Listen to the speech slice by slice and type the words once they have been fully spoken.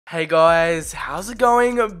Hey guys, how's it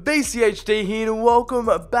going? BCHD here and welcome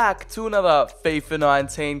back to another FIFA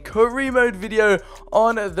 19 career mode video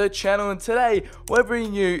on the channel, and today we're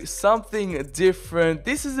bringing you something different.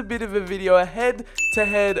 This is a bit of a video, a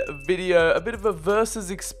head-to-head video, a bit of a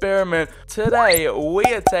versus experiment. Today we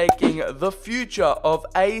are taking the future of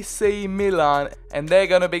AC Milan and they're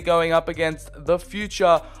going to be going up against the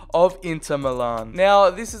future of Inter Milan. Now,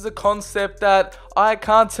 this is a concept that I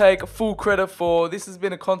can't take full credit for. This has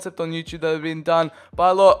been a concept on YouTube that has been done by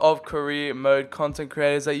a lot of career mode content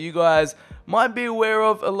creators that you guys might be aware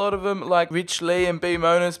of. A lot of them like Rich Lee and B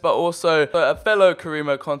Monas, but also a fellow career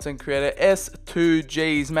mode content creator,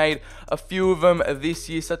 S2G's made a few of them this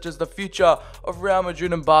year, such as the future of Real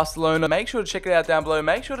Madrid and Barcelona. Make sure to check it out down below.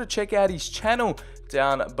 Make sure to check out his channel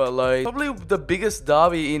down below. Probably the biggest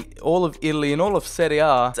derby in all of Italy, in all of Serie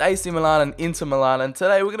A. It's AC Milan and Inter Milan, and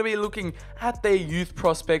today we're going to be looking at their youth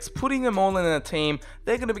prospects, putting them all in a team.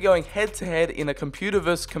 They're going to be going head to head in a computer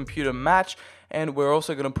versus computer match, and we're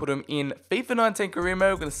also going to put them in FIFA 19 career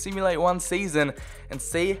mode. We're going to simulate one season and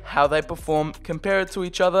see how they perform, compare it to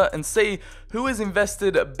each other, and see who has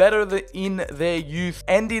invested better in their youth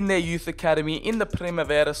and in their youth academy, in the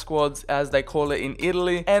Primavera squads as they call it in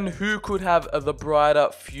Italy, and who could have the brighter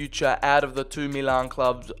future out of the two Milan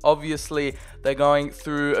clubs. Obviously, they're going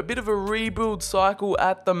through a bit of a rebuild cycle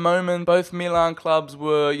at the moment. Both Milan clubs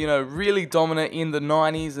were, really dominant in the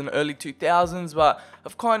 90s and early 2000s, but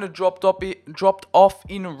have kind of dropped off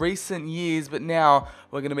in recent years. But now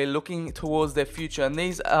we're going to be looking towards their future, and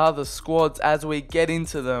these are the squads as we get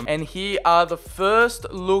into them. And here are the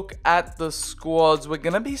first look at the squads. We're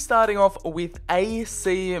going to be starting off with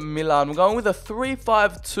AC Milan. We're going with a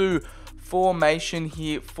 3-5-2 formation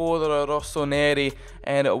here for the Rossoneri,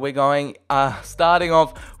 and we're going starting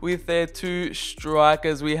off with their two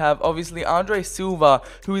strikers. We have obviously Andre Silva,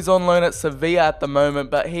 who is on loan at Sevilla at the moment,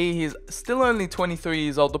 but he is still only 23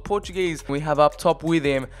 years old. The Portuguese we have up top with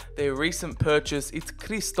him, their recent purchase, it's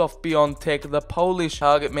Krzysztof Piątek. The Polish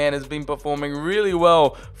target man has been performing really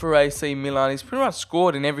well for AC Milan. He's pretty much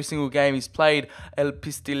scored in every single game he's played, El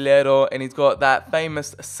Pistolero, and he's got that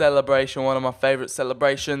famous celebration, one of my favorite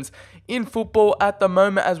celebrations in football at the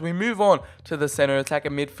moment. As we move on to the center attacker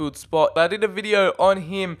midfield spot, I did a video on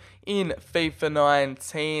him in FIFA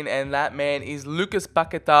 19, and that man is Lucas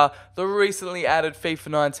Paquetá, the recently added FIFA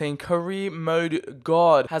 19 career mode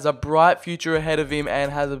god. Has a bright future ahead of him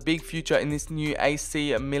and has a big future in this new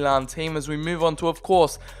AC Milan team. As we move on to, of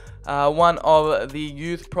course, one of the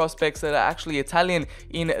youth prospects that are actually Italian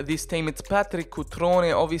in this team, it's Patrick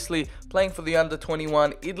Cutrone, obviously playing for the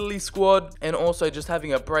under-21 Italy squad and also just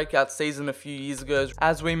having a breakout season a few years ago.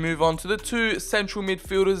 As we move on to the two central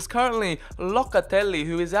midfielders, currently Locatelli,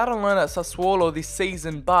 who is out on loan at Sassuolo this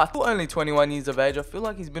season, but only 21 years of age. I feel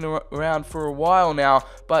like he's been around for a while now,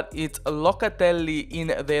 but it's Locatelli in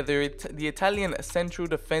there. The Italian central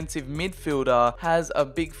defensive midfielder has a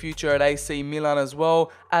big future at AC Milan, as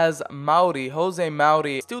well as Jose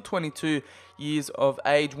Mauri, still 22 years of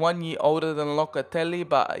age, 1 year older than Locatelli,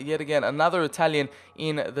 but yet again another Italian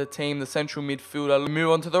in the team, the central midfielder. We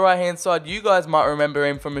move on to the right hand side. You guys might remember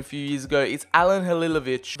him from a few years ago. It's Alen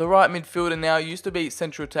Halilovic, the right midfielder now. Used to be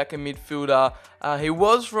central attacker midfielder. He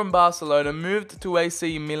was from Barcelona, moved to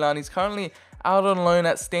AC Milan. He's currently out on loan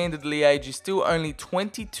at Standard Liège. He's still only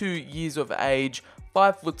 22 years of age,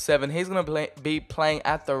 5'7". He's going to be playing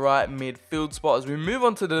at the right midfield spot. As we move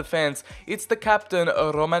on to the defense, it's the captain,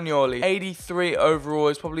 Romagnoli. 83 overall.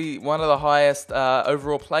 He's probably one of the highest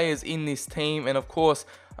overall players in this team, and of course,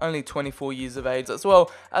 only 24 years of age, as well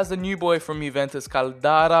as the new boy from Juventus,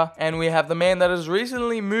 Caldara. And we have the man that has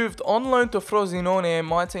recently moved on loan to Frosinone,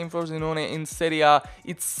 my team Frosinone in Serie A.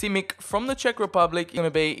 It's Simic from the Czech Republic, going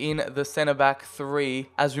to be in the centre-back 3.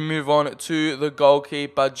 As we move on to the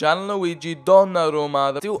goalkeeper, Gianluigi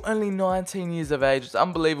Donnarumma, still only 19 years of age. It's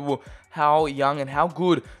unbelievable how young and how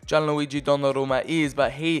good Gianluigi Donnarumma is,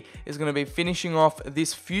 but he is going to be finishing off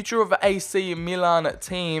this future of AC Milan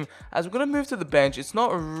team. As we're going to move to the bench, it's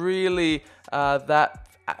not really that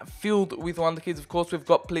filled with wonder kids. Of course, we've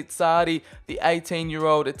got Plizzari, the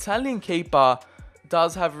 18-year-old Italian keeper,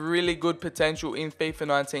 does have really good potential in FIFA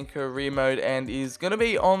 19 career mode and is going to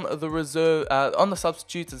be on the reserve, on the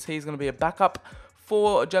substitutes, as he's going to be a backup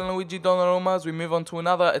for Gianluigi Donnarumma. As we move on to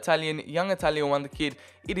another young Italian wonder kid,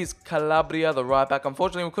 it is Calabria, the right back.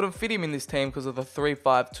 Unfortunately, we couldn't fit him in this team because of the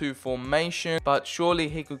 3-5-2 formation, but surely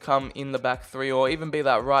he could come in the back 3 or even be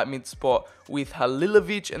that right mid spot with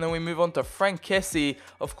Halilovic. And then we move on to Frank Kessie,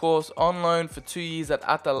 of course, on loan for 2 years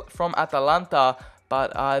from Atalanta,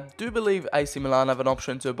 but I do believe AC Milan have an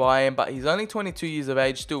option to buy him, but he's only 22 years of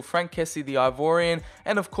age still. Frank Kessie, the Ivorian,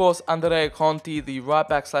 and of course Andrea Conti, the right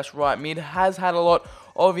back slash right mid, has had a lot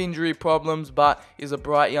of injury problems, but is a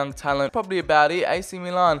bright young talent. Probably about it. AC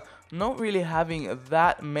Milan not really having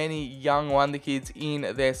that many young wonder kids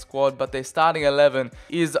in their squad, but their starting 11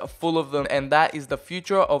 is full of them, and that is the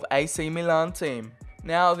future of AC Milan team.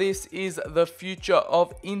 Now this is the future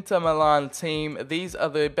of Inter Milan team. These are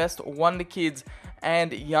the best wonder kids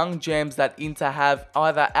and young gems that Inter have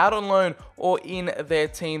either out on loan or in their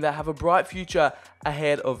team that have a bright future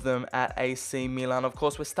ahead of them at AC Milan. Of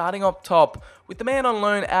course, we're starting up top with the man on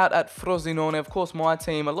loan out at Frosinone. Of course, my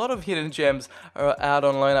team, a lot of hidden gems are out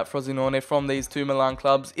on loan at Frosinone from these two Milan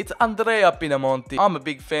clubs. It's Andrea Pinamonti. I'm a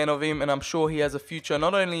big fan of him, and I'm sure he has a future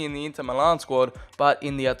not only in the Inter Milan squad, but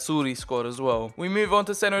in the Azzurri squad as well. We move on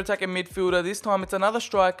to center attacking midfielder. This time it's another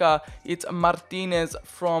striker. It's Martinez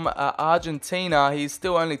from Argentina. He's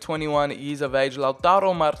still only 21 years of age.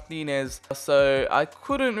 Lautaro Martinez. So I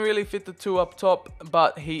couldn't really fit the two up top,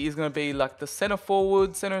 but he is going to be like the center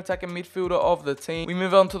forward, center attacking midfielder of the team. We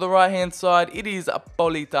move on to the right hand side. It is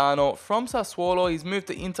Politano from Sassuolo. He's moved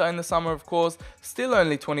to Inter in the summer, of course. Still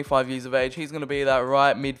only 25 years of age. He's going to be that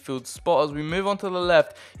right midfield spot. As we move on to the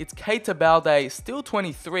left, it's Keita Balde, still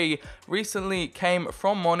 23. Recently came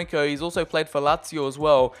from Monaco. He's also played for Lazio as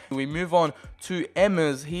well. We move on to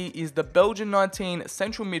Emmers. He is the Belgian 19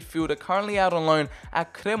 central midfielder, currently out on loan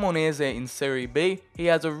at Cremonese in Serie B. He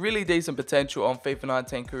has a really decent potential on FIFA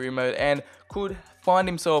 19 career mode and could find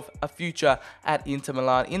himself a future at Inter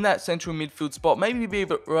Milan in that central midfield spot, maybe be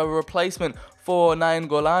a replacement for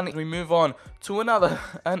Nainggolan. We move on to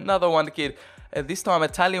another wonder kid. This time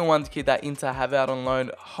Italian wonder kid that Inter have out on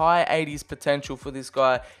loan. High 80s potential for this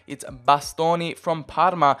guy. It's Bastoni from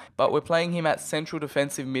Parma, but we're playing him at central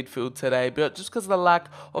defensive midfield today. But just because of the lack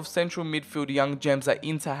of central midfield young gems that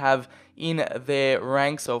Inter have in their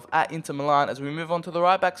ranks of at Inter Milan. As we move on to the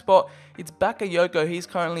right back spot, it's Bakayoko. He's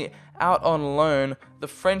currently out on loan. The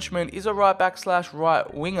Frenchman is a right back slash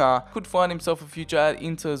right winger. Could find himself a future at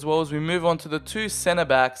Inter as well. As we move on to the two centre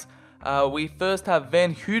backs, we first have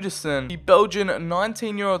Van Hudson. The Belgian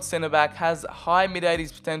 19-year-old centre-back has high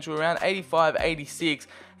mid-80s potential, around 85, 86,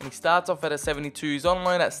 and he starts off at a 72. He's on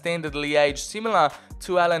loan at Standard Liège, similar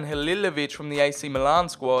to Alan Halilovic from the AC Milan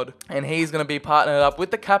squad, and he's going to be partnered up with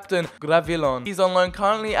the captain, Gravillon. He's on loan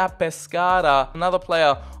currently at Pescara. Another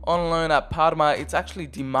player on loan at Parma, it's actually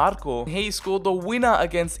Di Marco. He scored the winner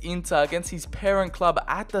against Inter, against his parent club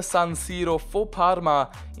at the San Siro for Parma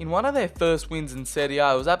in one of their first wins in Serie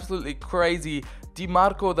A. It was absolutely crazy. Di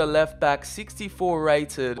Marco, the left back, 64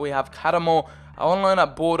 rated. We have Caramo on loan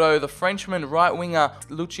at Bordeaux. The Frenchman right winger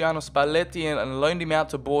Luciano Spalletti and loaned him out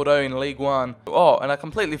to Bordeaux in Ligue 1. Oh, and I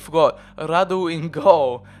completely forgot, Radu in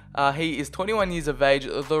goal. He is 21 years of age.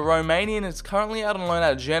 The Romanian is currently out on loan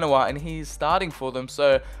at Genoa, and he's starting for them.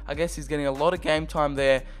 So I guess he's getting a lot of game time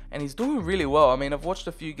there, and he's doing really well. I mean, I've watched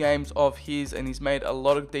a few games of his, and he's made a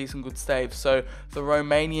lot of decent good saves. So the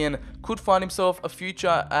Romanian could find himself a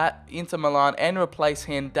future at Inter Milan and replace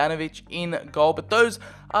Handanovic in goal. But those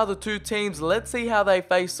are the two teams. Let's see how they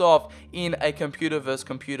face off in a computer versus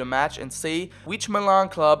computer match and see which Milan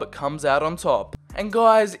club comes out on top. And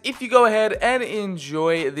guys, if you go ahead and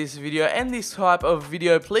enjoy this video and this type of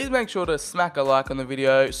video, please make sure to smack a like on the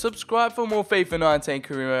video, subscribe for more FIFA 19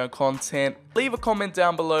 career mode content, leave a comment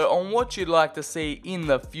down below on what you'd like to see in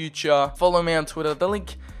the future, follow me on Twitter, the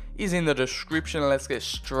link is in the description. Let's get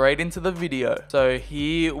straight into the video. So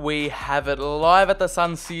here we have it live at the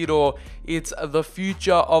San Siro. It's the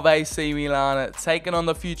future of AC Milan taking on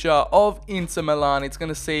the future of Inter Milan.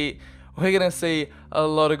 We're going to see a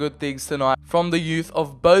lot of good things tonight from the youth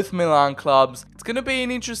of both Milan clubs. It's going to be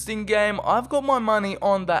an interesting game. I've got my money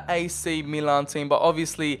on the AC Milan team, but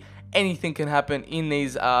obviously anything can happen in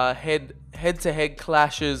these head-to-head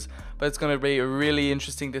clashes. But it's going to be really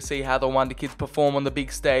interesting to see how the Wonder Kids perform on the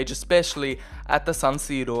big stage, especially at the San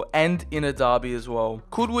Siro and in a derby as well.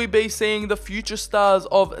 Could we be seeing the future stars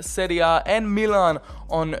of Serie A and Milan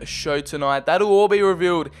on show tonight? That'll all be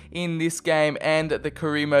revealed in this game and the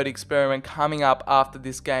career mode experiment coming up after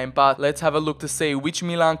this game. But let's have a look to see which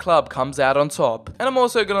Milan club comes out on top. And I'm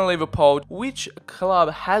also going to leave a poll. Which club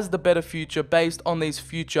has the better future based on these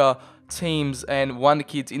future teams and wonder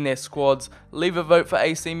kids in their squads? Leave a vote for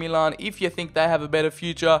AC Milan if you think they have a better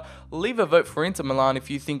future. Leave a vote for Inter Milan if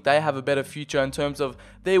you think they have a better future in terms of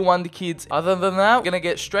their wonder kids. Other than that, we're gonna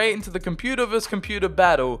get straight into the computer versus computer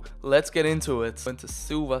battle. Let's get into it. Into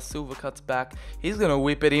Silva cuts back. He's gonna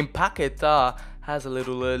whip it in. Paquetá has a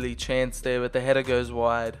little early chance there, but the header goes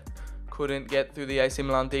wide. couldn't get through the AC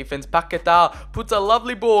Milan defense. Paquetá puts a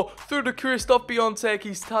lovely ball through to Christoph Piontek.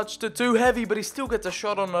 He's touched it too heavy, but he still gets a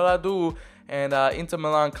shot on Radu, and Inter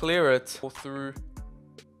Milan clear it. Ball through.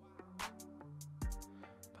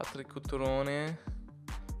 Patrick Cutrone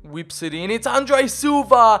whips it in. It's Andre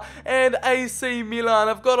Silva, and AC Milan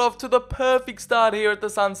have got off to the perfect start here at the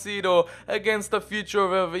San Siro against the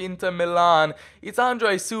Future of Inter Milan. It's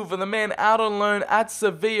Andre Silva, the man out on loan at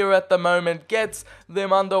Sevilla at the moment, gets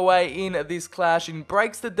them underway in this clash and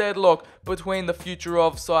breaks the deadlock between the Future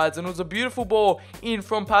of sides. And it was a beautiful ball in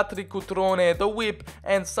from Patrick Cutrone, the whip,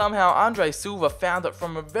 and somehow Andre Silva found it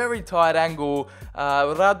from a very tight angle.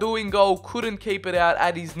 Radu in goal couldn't keep it out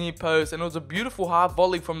at his near post, and it was a beautiful half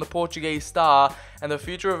volley from the Portuguese star, and the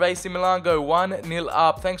Future of AC Milan go 1-0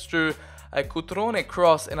 up thanks to a Cutrone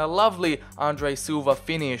cross and a lovely Andre Silva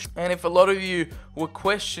finish. And if a lot of you were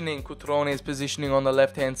questioning Cutrone's positioning on the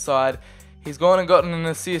left hand side, he's gone and gotten an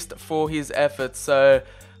assist for his efforts, so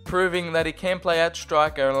proving that he can play at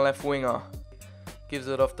striker and left winger. Gives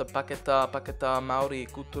it off to Paquetá, Mauri,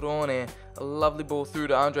 Cutrone. A lovely ball through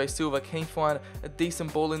to Andre Silva. Can he find a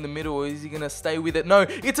decent ball in the middle, or is he going to stay with it? No,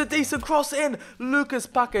 it's a decent cross in. Lucas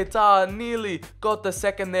Paquetá nearly got the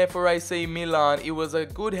second there for AC Milan. It was a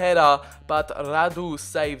good header, but Radu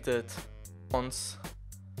saved it. Once.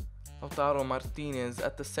 Lautaro Martinez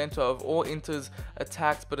at the center of all Inter's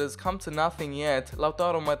attacks, but has come to nothing yet.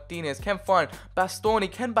 Lautaro Martinez can find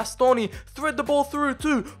Bastoni. Can Bastoni thread the ball through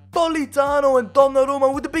to Politano, and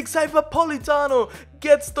Donnarumma with the big save, but Politano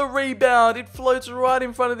gets the rebound. It floats right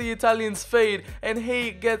in front of the Italian's feet, and he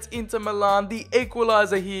gets Inter Milan the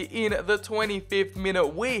equalizer here in the 25th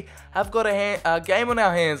minute. We have got a game on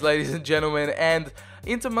our hands, ladies and gentlemen, and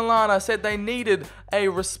Inter Milan, I said they needed a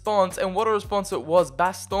response, and what a response it was.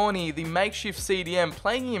 Bastoni, the makeshift CDM,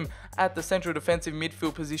 playing him at the central defensive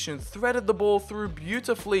midfield position, threaded the ball through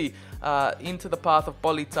beautifully into the path of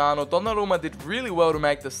Politano. Donnarumma did really well to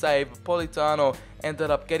make the save. Politano ended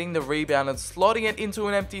up getting the rebound and slotting it into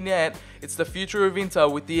an empty net. It's the Future of Inter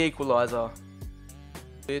with the equalizer.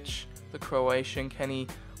 The Croatian, can he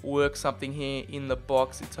work something here in the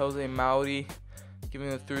box? It's Jose Mauri giving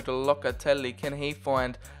it through to Locatelli. Can he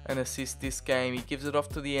find an assist this game? He gives it off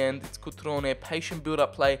to the end. It's Cutrone. Patient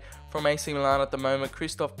build-up play from AC Milan at the moment.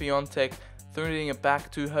 Christoph Piontek throwing it back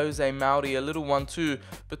to Jose Mauri. A little 1-2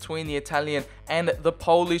 between the Italian and the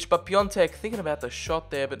Polish. But Piontek thinking about the shot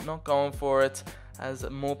there, but not going for it. As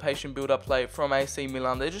more patient build-up play from AC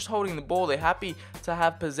Milan. They're just holding the ball. They're happy to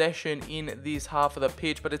have possession in this half of the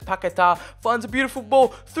pitch. But it's Paquetá finds a beautiful ball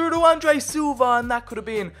through to Andre Silva, and that could have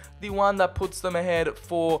been the one that puts them ahead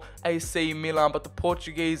for AC Milan. But the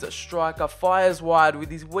Portuguese striker fires wide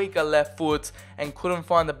with his weaker left foot and couldn't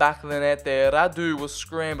find the back of the net there. Radu was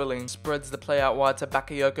scrambling. Spreads the play out wide to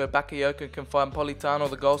Bakayoko. Bakayoko can find Politano,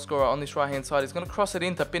 the goal scorer, on this right-hand side. He's going to cross it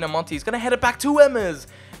into Pinamonti. He's going to head it back to Emmers.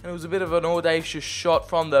 And it was a bit of an audacious shot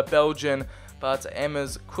from the Belgian, but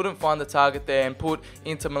Emmers couldn't find the target there and put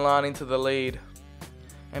Inter Milan into the lead.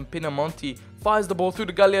 And Pinamonti fires the ball through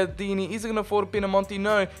to Gagliardini. Is it going to fall to Pinamonti?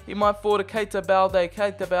 No, it might fall to Keita Balde.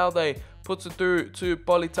 Keita Balde puts it through to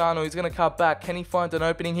Politano. He's going to cut back. Can he find an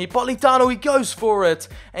opening here? Politano, he goes for it,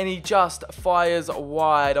 and he just fires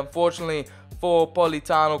wide. Unfortunately for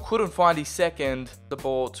Politano, couldn't find his second. The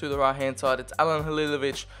ball to the right-hand side. It's Alan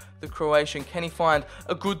Halilovic, the Croatian. Can he find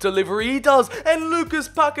a good delivery? He does, and Lucas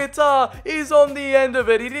Paquetá is on the end of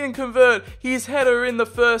it. He didn't convert his header in the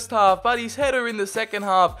first half, but his header in the second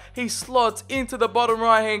half, he slots into the bottom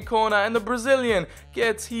right hand corner, and the Brazilian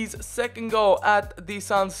gets his second goal at the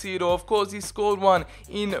San Siro. Of course, he scored one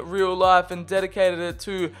in real life and dedicated it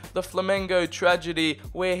to the Flamengo tragedy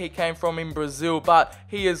where he came from in Brazil, but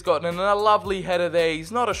he has gotten a lovely header there.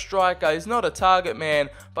 He's not a striker, he's not a target man,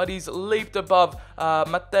 but he's leaped above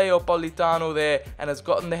Matteo Politano there and has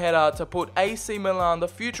gotten the header to put AC Milan, the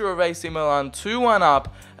Future of AC Milan, 2-1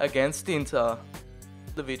 up against Inter.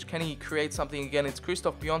 Can he create something again? It's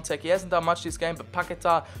Christoph Piontek. He hasn't done much this game, but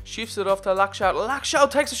Paquetá shifts it off to Lakshout.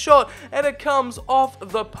 Lakshout takes a shot, and it comes off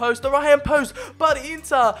the post, the right-hand post. But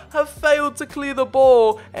Inter have failed to clear the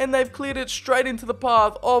ball, and they've cleared it straight into the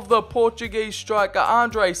path of the Portuguese striker,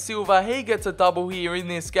 Andre Silva. He gets a double here in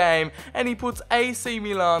this game, and he puts AC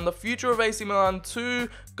Milan, the Future of AC Milan, 2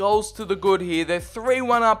 goals to the good here. They're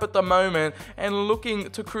 3-1 up at the moment and looking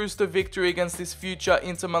to cruise to victory against this future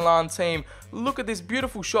Inter Milan team. Look at this beautiful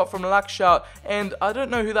beautiful shot from Lakshot, and I don't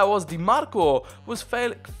know who that was. DiMarco was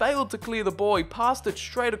failed to clear the ball. He passed it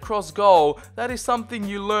straight across goal. That is something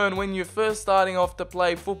you learn when you're first starting off to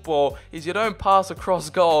play football, is you don't pass across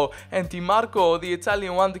goal. And DiMarco, the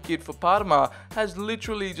Italian wonder kid for Parma, has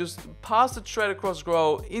literally just passed it straight across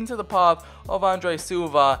goal into the path of Andre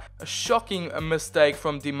Silva. A shocking mistake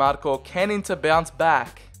from DiMarco. Can Inter bounce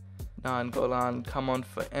back? Nainggolan come on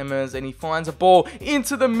for Emmers, and he finds a ball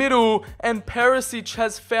into the middle, and Perisic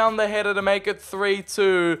has found the header to make it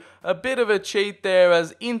 3-2. A bit of a cheat there,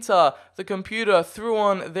 as Inter, the computer, threw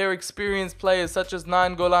on their experienced players such as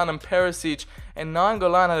Nainggolan and Perisic, and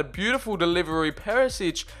Nainggolan had a beautiful delivery.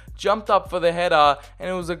 Perisic jumped up for the header, and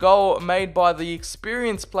it was a goal made by the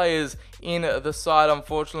experienced players in the side,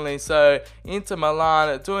 unfortunately. So Inter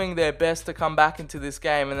Milan doing their best to come back into this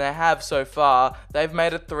game, and they have so far. They've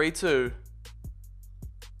made it 3-2.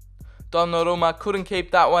 Donnarumma couldn't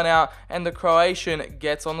keep that one out, and the Croatian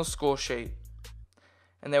gets on the score sheet.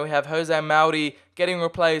 And then we have Jose Mauri getting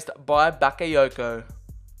replaced by Bakayoko.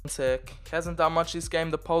 He hasn't done much this game,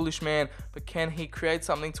 the Polish man, but can he create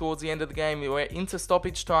something towards the end of the game? We're into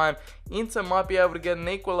stoppage time. Inter might be able to get an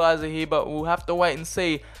equalizer here, but we'll have to wait and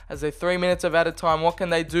see, as they're 3 minutes of added time. What can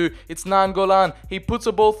they do? It's Nainggolan. He puts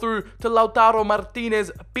a ball through to Lautaro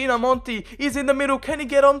Martinez. Pinamonti is in the middle. Can he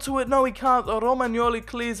get onto it? No, he can't. Romagnoli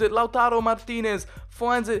clears it. Lautaro Martinez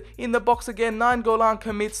finds it in the box again. Nainggolan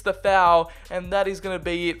commits the foul, and that is going to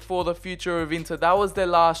be it for the Future of Inter. That was their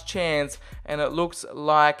last chance, and it looks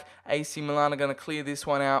like AC Milan are going to clear this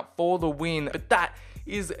one out for the win. But that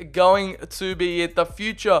is going to be it. The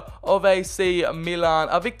Future of AC Milan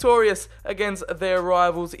are victorious against their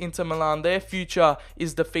rivals Inter Milan. Their future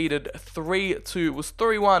is defeated 3-2. It was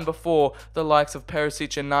 3-1 before the likes of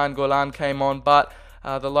Perisic and Nainggolan came on, but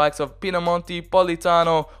the likes of Pinamonti,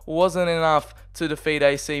 Politano wasn't enough to defeat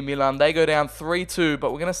AC Milan. They go down 3-2,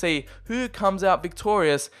 but we're going to see who comes out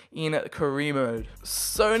victorious in career mode.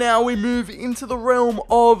 So now we move into the realm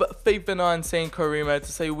of FIFA 19 career mode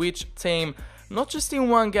to see which team, not just in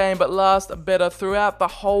one game, but last better throughout the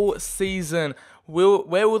whole season.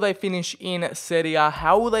 Where will they finish in Serie A?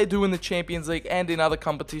 How will they do in the Champions League and in other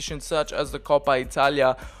competitions such as the Coppa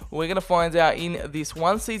Italia? We're going to find out in this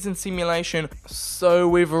one season simulation. So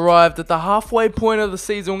we've arrived at the halfway point of the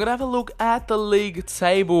season. We're going to have a look at the league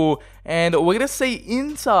table, and we're going to see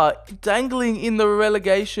Inter dangling in the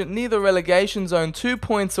relegation, near the relegation zone, 2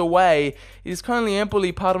 points away. It is currently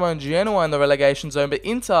Empoli, Parma and Genoa in the relegation zone, but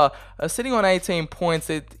Inter are sitting on 18 points.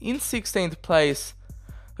 They're in 16th place.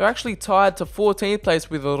 They're actually tied to 14th place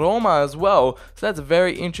with Roma as well. So that's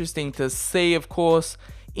very interesting to see, of course.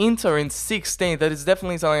 Inter in 16th. That is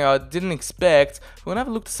definitely something I didn't expect. We're going to have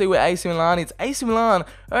a look to see where AC Milan is. AC Milan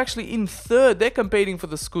are actually in 3rd. They're competing for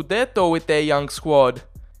the Scudetto with their young squad.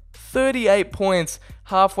 38 points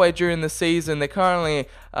halfway during the season. They're currently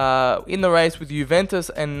in the race with Juventus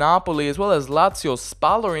and Napoli, as well as Lazio.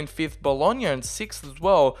 Spal in 5th. Bologna in 6th as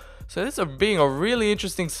well. So this is being a really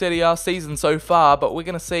interesting Serie A season so far, but we're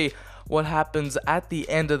going to see what happens at the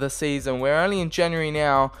end of the season. We're only in January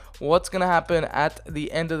now. What's going to happen at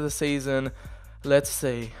the end of the season? Let's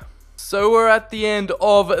see. So we're at the end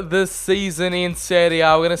of the season in Serie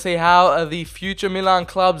A. We're going to see how the Future Milan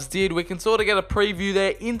clubs did. We can sort of get a preview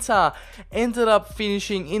there. Inter ended up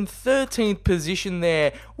finishing in 13th position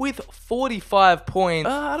there with 45 points.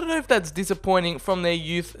 I don't know if that's disappointing from their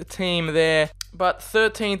youth team there, but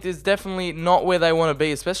 13th is definitely not where they want to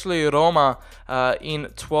be, especially Roma in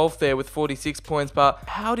 12th there with 46 points. But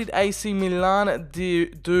how did AC Milan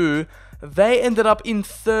do? They ended up in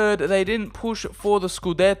 3rd. They didn't push for the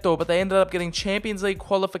Scudetto, but they ended up getting Champions League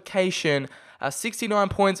qualification. 69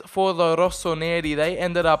 points for the Rossoneri. They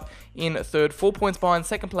ended up in 3rd. 4 points behind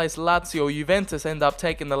 2nd place Lazio. Juventus ended up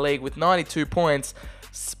taking the league with 92 points.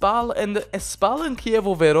 Spal and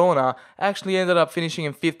Chievo Verona actually ended up finishing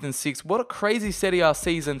in 5th and 6th. What a crazy Serie A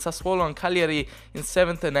season. Sassuolo and Cagliari in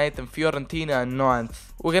 7th and 8th, and Fiorentina in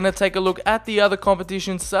 9th. We're going to take a look at the other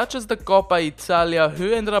competitions such as the Coppa Italia,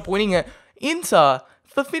 who ended up winning it. Inter,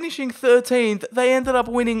 for finishing 13th, they ended up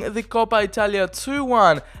winning the Coppa Italia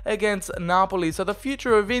 2-1 against Napoli. So the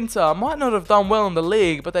Future of Inter might not have done well in the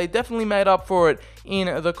league, but they definitely made up for it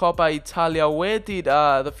in the Coppa Italia. Where did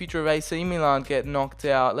the Future of AC Milan get knocked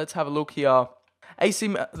out? Let's have a look here.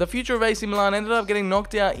 The Future of AC Milan ended up getting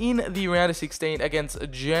knocked out in the round of 16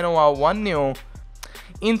 against Genoa 1-0.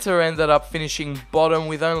 Inter ended up finishing bottom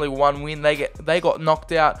with only 1 win. They got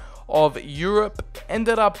knocked out of Europe.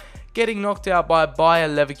 Ended up getting knocked out by Bayer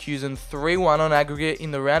Leverkusen 3-1 on aggregate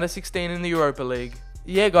in the round of 16 in the Europa League.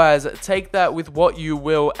 Yeah guys, take that with what you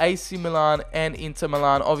will. AC Milan and Inter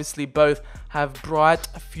Milan obviously both have bright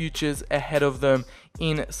futures ahead of them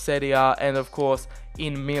in Serie A and of course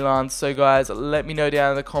in Milan. So guys, let me know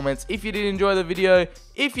down in the comments if you did enjoy the video.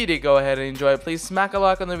 If you did go ahead and enjoy it, please smack a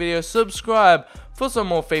like on the video, subscribe for some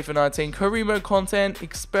more FIFA 19 career mode content,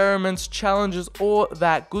 experiments, challenges, all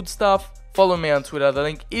that good stuff. Follow me on Twitter, the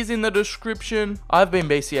link is in the description. I've been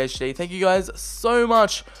BCHD. Thank you guys so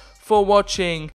much for watching.